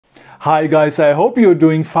Hi guys, I hope you're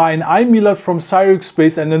doing fine. I'm Milad from Cyrux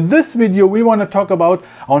Space, and in this video we want to talk about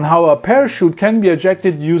on how a parachute can be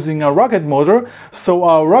ejected using a rocket motor, so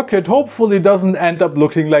our rocket hopefully doesn't end up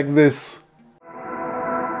looking like this.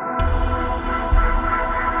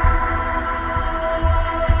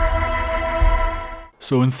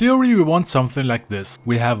 So in theory we want something like this.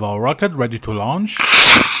 We have our rocket ready to launch.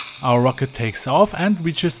 Our rocket takes off and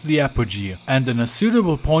reaches the apogee, and in a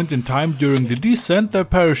suitable point in time during the descent the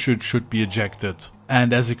parachute should be ejected.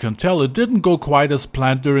 And as you can tell, it didn't go quite as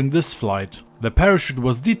planned during this flight. The parachute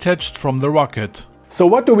was detached from the rocket. So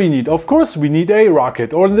what do we need? Of course we need a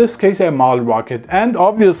rocket, or in this case a model rocket, and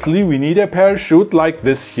obviously we need a parachute like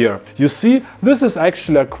this here. You see, this is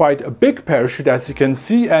actually quite a big parachute, as you can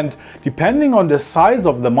see, and depending on the size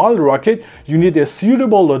of the model rocket you need a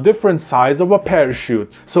suitable or different size of a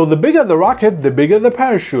parachute. So the bigger the rocket, the bigger the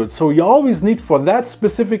parachute, so you always need for that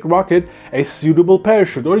specific rocket a suitable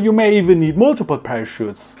parachute, or you may even need multiple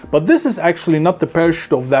parachutes. But this is actually not the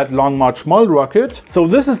parachute of that Long March model rocket, so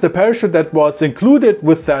this is the parachute that was included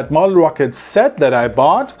with that model rocket set that I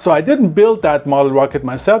bought. So I didn't build that model rocket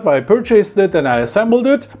myself, I purchased it and I assembled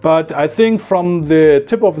it, but I think from the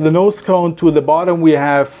tip of the nose cone to the bottom we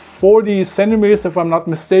have 40 centimeters if I'm not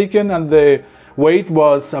mistaken, and the weight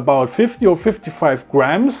was about 50 or 55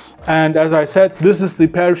 grams. And as I said, this is the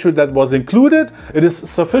parachute that was included. It is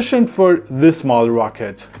sufficient for this model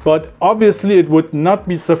rocket, but obviously it would not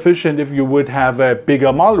be sufficient if you would have a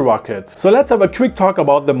bigger model rocket. So let's have a quick talk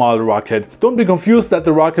about the model rocket. Don't be confused that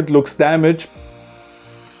the rocket looks damaged,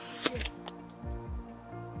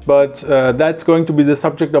 but that's going to be the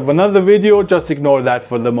subject of another video, just ignore that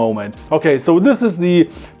for the moment. Okay, so this is the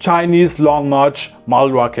Chinese Long March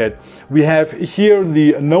model rocket. We have here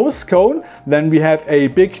the nose cone, then we have a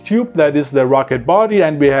big tube that is the rocket body,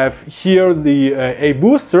 and we have here the a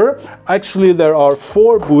booster. Actually there are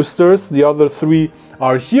 4 boosters, the other 3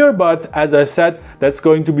 are here, but as I said, that's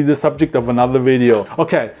going to be the subject of another video.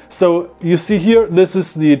 Okay, so you see here, this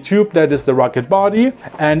is the tube that is the rocket body,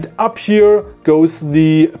 and up here goes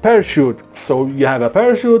the parachute. So you have a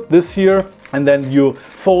parachute, this here, and then you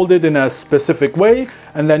fold it in a specific way,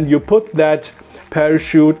 and then you put that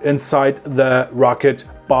parachute inside the rocket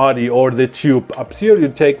body or the tube. Up here you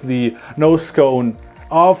take the nose cone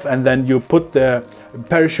off, and then you put the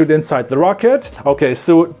parachute inside the rocket. Okay,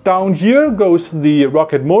 so down here goes the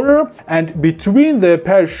rocket motor, and between the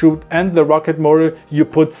parachute and the rocket motor you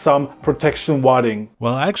put some protection wadding.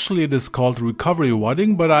 Well, actually it is called recovery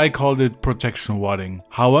wadding, but I called it protection wadding.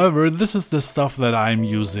 However, this is the stuff that I'm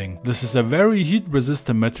using. This is a very heat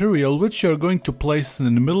resistant material which you're going to place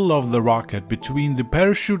in the middle of the rocket between the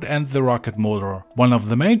parachute and the rocket motor. One of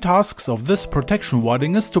the main tasks of this protection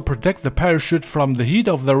wadding is to protect the parachute from the heat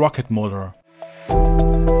of the rocket motor.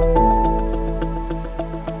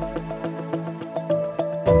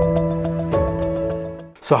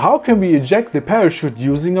 So how can we eject the parachute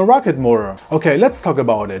using a rocket motor? Okay, let's talk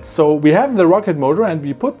about it. So we have the rocket motor and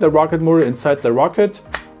we put the rocket motor inside the rocket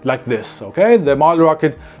like this, okay? The model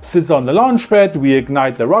rocket sits on the launch pad, we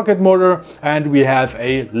ignite the rocket motor, and we have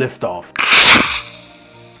a liftoff.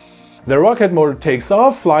 The rocket motor takes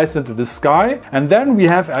off, flies into the sky, and then we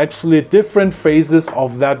have actually different phases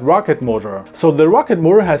of that rocket motor. So the rocket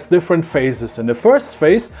motor has different phases. In the first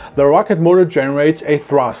phase, the rocket motor generates a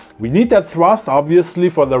thrust. We need that thrust obviously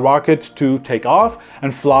for the rocket to take off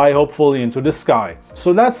and fly hopefully into the sky.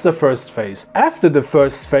 So that's the first phase. After the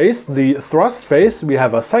first phase, the thrust phase, we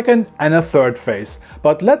have a second and a third phase.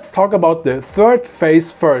 But let's talk about the third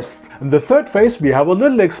phase first. In the third phase we have a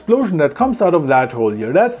little explosion that comes out of that hole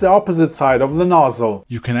here. That's the opposite side of the nozzle.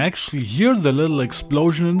 You can actually hear the little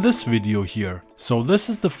explosion in this video here. So this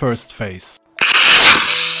is the first phase.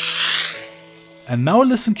 And now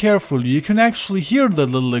listen carefully, you can actually hear the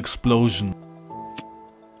little explosion.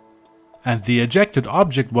 And the ejected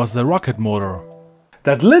object was the rocket motor.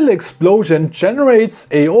 That little explosion generates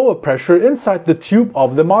a overpressure inside the tube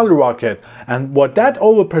of the model rocket, and what that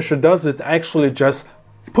overpressure does is actually just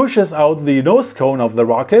pushes out the nose cone of the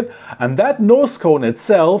rocket, and that nose cone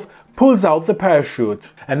itself pulls out the parachute.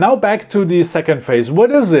 And now back to the second phase. What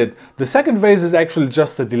is it? The second phase is actually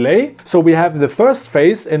just a delay. So we have the first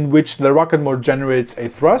phase in which the rocket motor generates a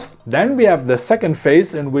thrust. Then we have the second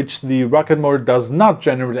phase in which the rocket motor does not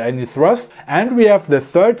generate any thrust. And we have the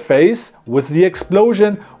third phase with the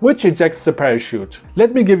explosion which ejects the parachute.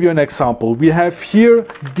 Let me give you an example. We have here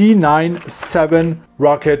D9-7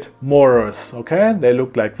 rocket motors. Okay, they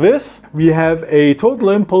look like this. We have a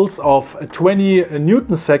total impulse of 20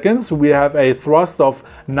 Newton seconds. We have a thrust of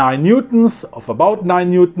 9 newtons, of about 9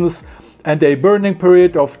 newtons, and a burning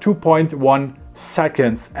period of 2.1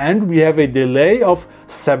 seconds and we have a delay of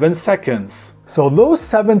 7 seconds. So those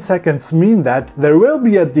 7 seconds mean that there will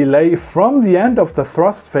be a delay from the end of the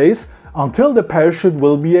thrust phase until the parachute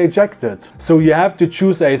will be ejected. So you have to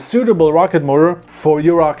choose a suitable rocket motor for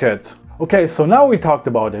your rocket. Okay, so now we talked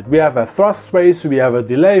about it. We have a thrust phase, we have a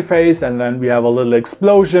delay phase, and then we have a little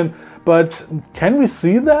explosion. But can we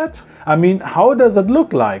see that? I mean, how does it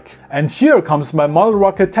look like? And here comes my model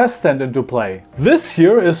rocket test stand into play. This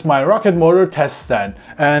here is my rocket motor test stand,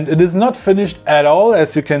 and it is not finished at all.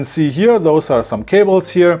 As you can see here, those are some cables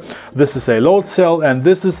here. This is a load cell, and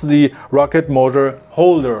this is the rocket motor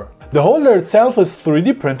holder. The holder itself is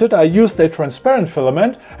 3D printed. I used a transparent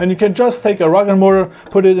filament, and you can just take a rocket motor,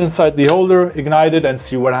 put it inside the holder, ignite it, and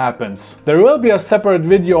see what happens. There will be a separate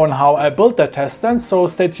video on how I built that test stand, so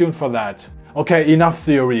stay tuned for that. Okay, enough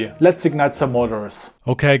theory. Let's ignite some motors.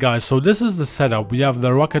 Okay guys, so this is the setup. We have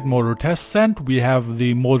the rocket motor test stand, we have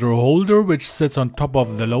the motor holder which sits on top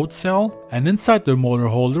of the load cell, and inside the motor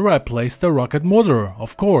holder I placed the rocket motor,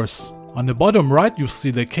 of course. On the bottom right you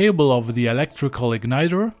see the cable of the electrical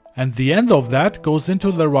igniter, and the end of that goes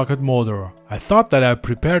into the rocket motor. I thought that I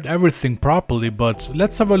prepared everything properly, but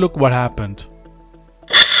let's have a look what happened.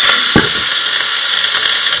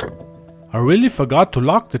 I really forgot to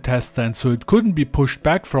lock the test stand so it couldn't be pushed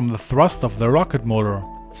back from the thrust of the rocket motor.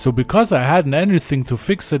 So because I hadn't anything to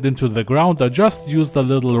fix it into the ground, I just used a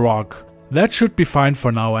little rock. That should be fine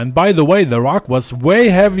for now, and by the way, the rock was way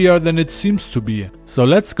heavier than it seems to be. So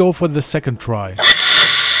let's go for the second try.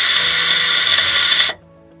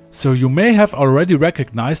 So you may have already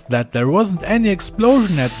recognized that there wasn't any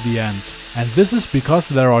explosion at the end. And this is because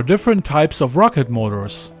there are different types of rocket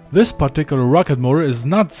motors. This particular rocket motor is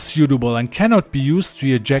not suitable and cannot be used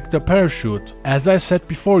to eject a parachute. As I said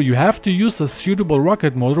before, you have to use a suitable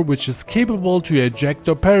rocket motor which is capable to eject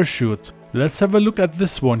a parachute. Let's have a look at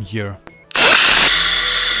this one here.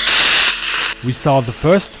 We saw the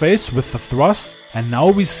first phase with the thrust, and now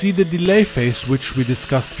we see the delay phase which we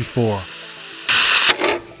discussed before.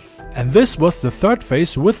 And this was the third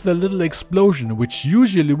phase with the little explosion which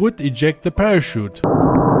usually would eject the parachute.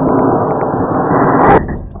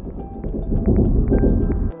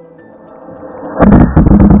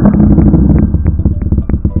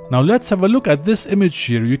 Now let's have a look at this image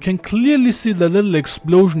here. You can clearly see the little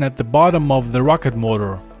explosion at the bottom of the rocket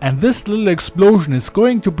motor. And this little explosion is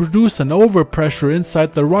going to produce an overpressure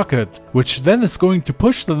inside the rocket, which then is going to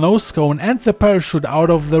push the nose cone and the parachute out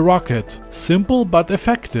of the rocket. Simple but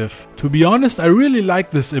effective. To be honest, I really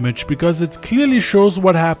like this image because it clearly shows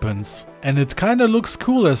what happens. And it kinda looks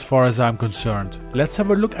cool as far as I'm concerned. Let's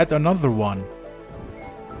have a look at another one.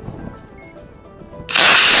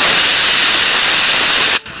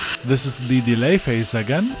 This is the delay phase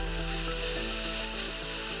again.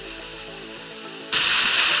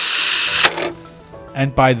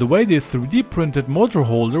 And by the way, the 3D printed motor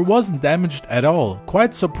holder wasn't damaged at all.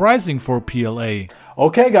 Quite surprising for PLA.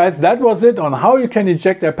 Okay guys, that was it on how you can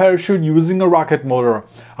eject a parachute using a rocket motor.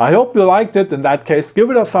 I hope you liked it. In that case,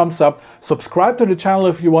 give it a thumbs up, subscribe to the channel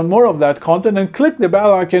if you want more of that content, and click the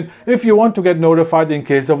bell icon if you want to get notified in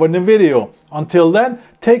case of a new video. Until then,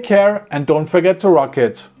 take care and don't forget to rock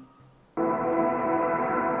it.